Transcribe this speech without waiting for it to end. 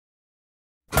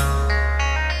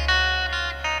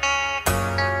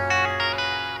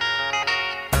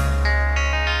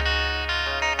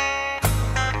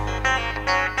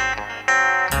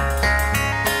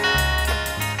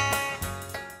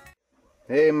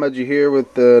Mudgy here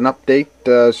with an update.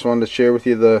 Just wanted to share with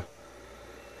you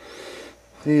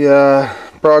the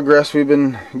progress we've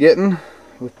been getting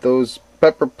with those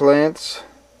pepper plants,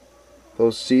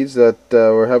 those seeds that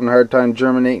we're having a hard time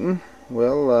germinating.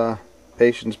 Well,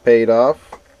 patience paid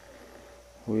off.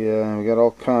 We got all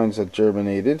kinds that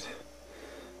germinated.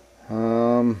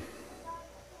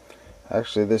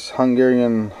 Actually, this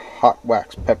Hungarian hot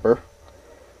wax pepper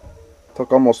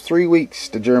took almost 3 weeks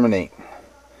to germinate.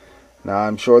 Now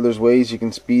I'm sure there's ways you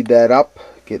can speed that up.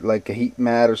 Get like a heat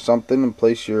mat or something and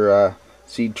place your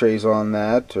seed trays on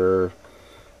that, or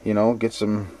get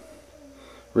some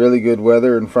really good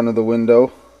weather in front of the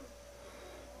window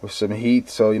with some heat.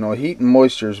 So heat and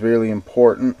moisture is really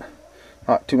important.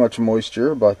 Not too much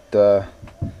moisture, but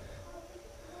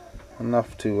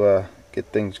enough to get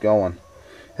things going.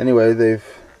 Anyway,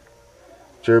 they've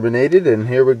germinated, and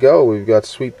here we go. We've got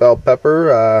sweet bell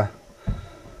pepper.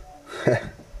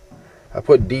 I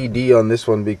put DD on this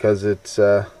one because it's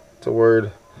a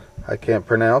word I can't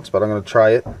pronounce, but I'm going to try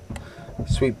it.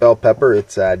 Sweet bell pepper.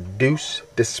 It's Douce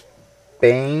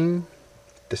d'Espagne,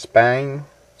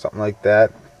 something like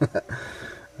that.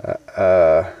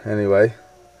 Anyway,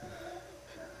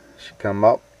 she come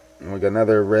up, and we got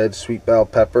another red sweet bell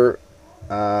pepper.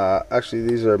 Actually,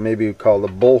 these are maybe called a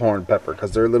bullhorn pepper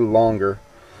because they're a little longer,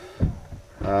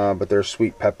 but they're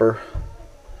sweet pepper.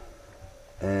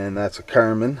 And that's a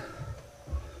Carmen.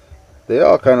 They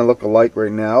all kind of look alike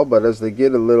right now, but as they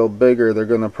get a little bigger, they're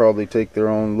going to probably take their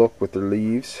own look with their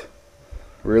leaves.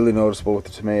 Really noticeable with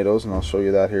the tomatoes, and I'll show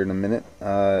you that here in a minute.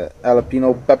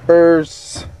 Jalapeno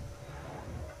peppers.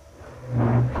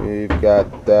 We've got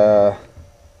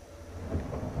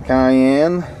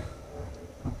cayenne.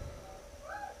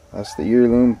 That's the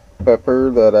heirloom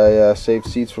pepper that I saved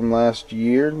seeds from last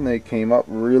year, and they came up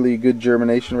really good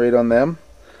germination rate on them.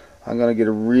 I'm going to get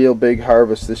a real big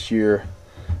harvest this year.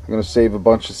 I'm going to save a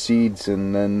bunch of seeds,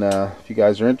 and then if you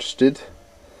guys are interested,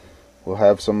 we'll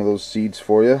have some of those seeds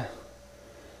for you.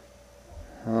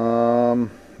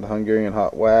 The Hungarian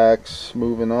hot wax.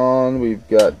 Moving on, we've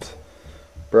got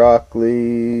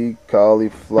broccoli,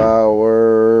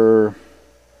 cauliflower.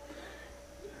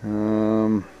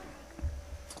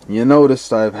 You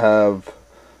notice I have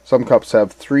some cups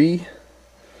have 3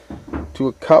 to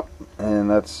a cup, and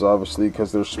that's obviously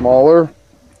because they're smaller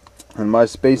and my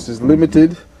space is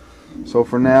limited. So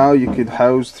for now, you could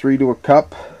house 3 to a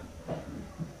cup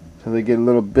till they get a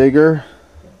little bigger.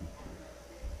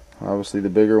 Obviously the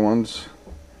bigger ones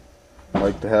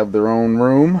like to have their own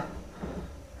room,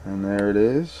 and there it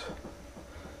is.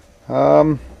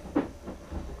 There's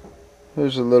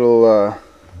a little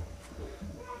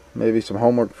maybe some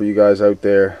homework for you guys out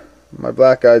there. My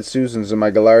black-eyed Susans and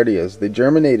my Gaillardias, they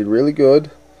germinated really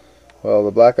good. Well,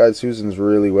 the black-eyed Susans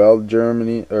really well.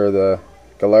 The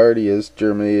Gaillardias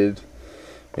germinated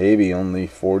maybe only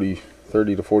 30 to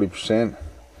 40%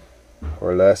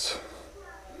 or less.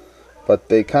 But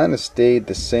they kind of stayed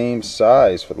the same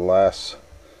size for the last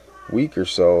week or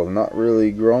so. Not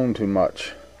really grown too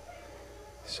much.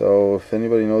 So if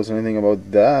anybody knows anything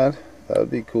about that, that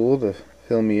would be cool to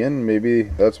fill me in. Maybe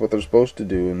that's what they're supposed to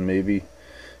do, and maybe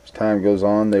as time goes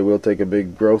on they will take a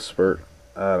big growth spurt.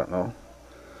 I don't know.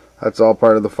 That's all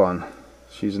part of the fun.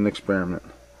 She's an experiment.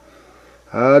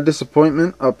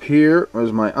 Disappointment up here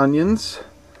was my onions.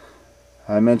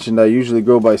 I mentioned I usually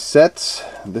grow by sets.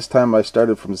 This time I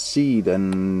started from seed,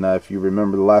 and if you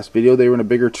remember the last video, they were in a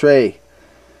bigger tray.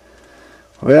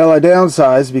 Well, I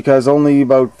downsized because only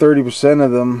about 30%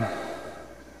 of them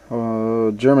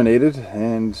germinated,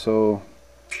 and so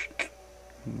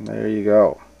there you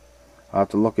go. I'll have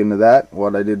to look into that,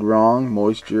 what I did wrong,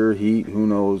 moisture, heat, who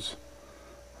knows.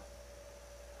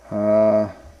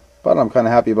 But I'm kind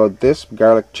of happy about this.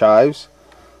 Garlic chives.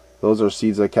 Those are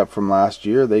seeds I kept from last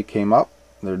year. They came up.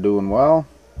 They're doing well.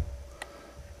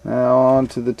 Now on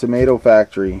to the tomato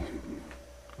factory.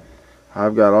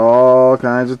 I've got all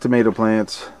kinds of tomato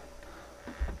plants.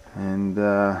 And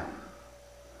if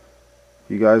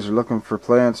you guys are looking for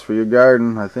plants for your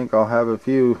garden, I think I'll have a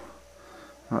few.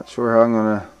 Not sure how I'm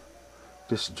going to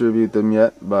distribute them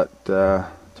yet, but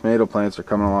tomato plants are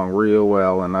coming along real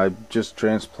well, and I've just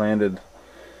transplanted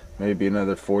maybe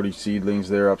another 40 seedlings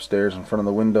there upstairs in front of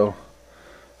the window.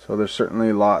 So there's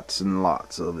certainly lots and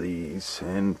lots of these,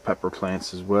 and pepper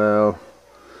plants as well.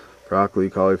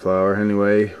 Broccoli, cauliflower.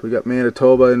 Anyway, we got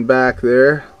Manitoba in back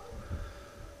there.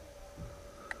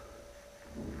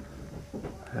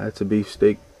 That's a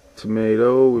beefsteak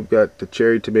tomato. We've got the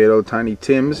cherry tomato, Tiny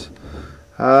Tims.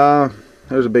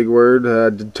 There's a big word,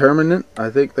 determinant, I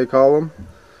think they call them.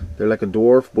 They're like a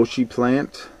dwarf bushy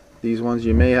plant. These ones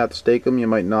you may have to stake them, you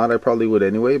might not. I probably would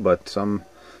anyway, but some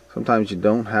Sometimes you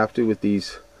don't have to with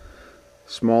these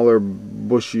smaller,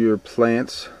 bushier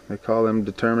plants. They call them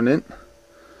determinate.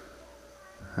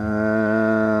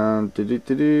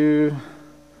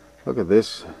 Look at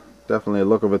this. Definitely a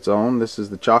look of its own. This is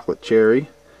the chocolate cherry.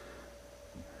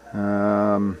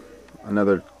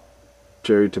 Another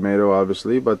cherry tomato,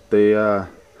 obviously, but the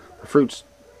fruits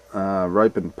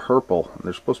ripen purple.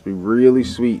 They're supposed to be really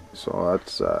sweet, so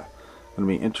that's going to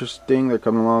be interesting. They're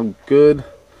coming along good.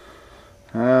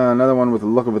 Another one with a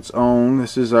look of its own.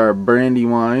 This is our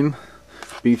Brandywine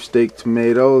beefsteak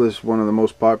tomato. This is one of the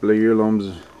most popular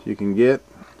heirlooms you can get.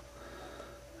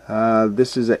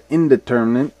 This is an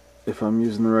indeterminate, if I'm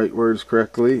using the right words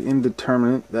correctly.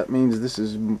 Indeterminate, that means this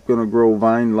is going to grow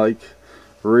vine-like,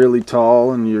 really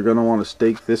tall, and you're going to want to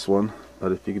stake this one.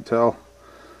 But if you can tell,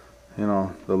 you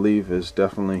know, the leaf is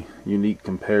definitely unique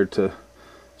compared to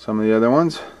some of the other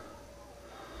ones.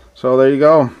 So there you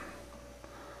go.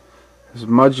 This is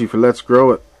Mudgy for Let's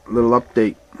Grow It. Little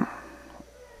update.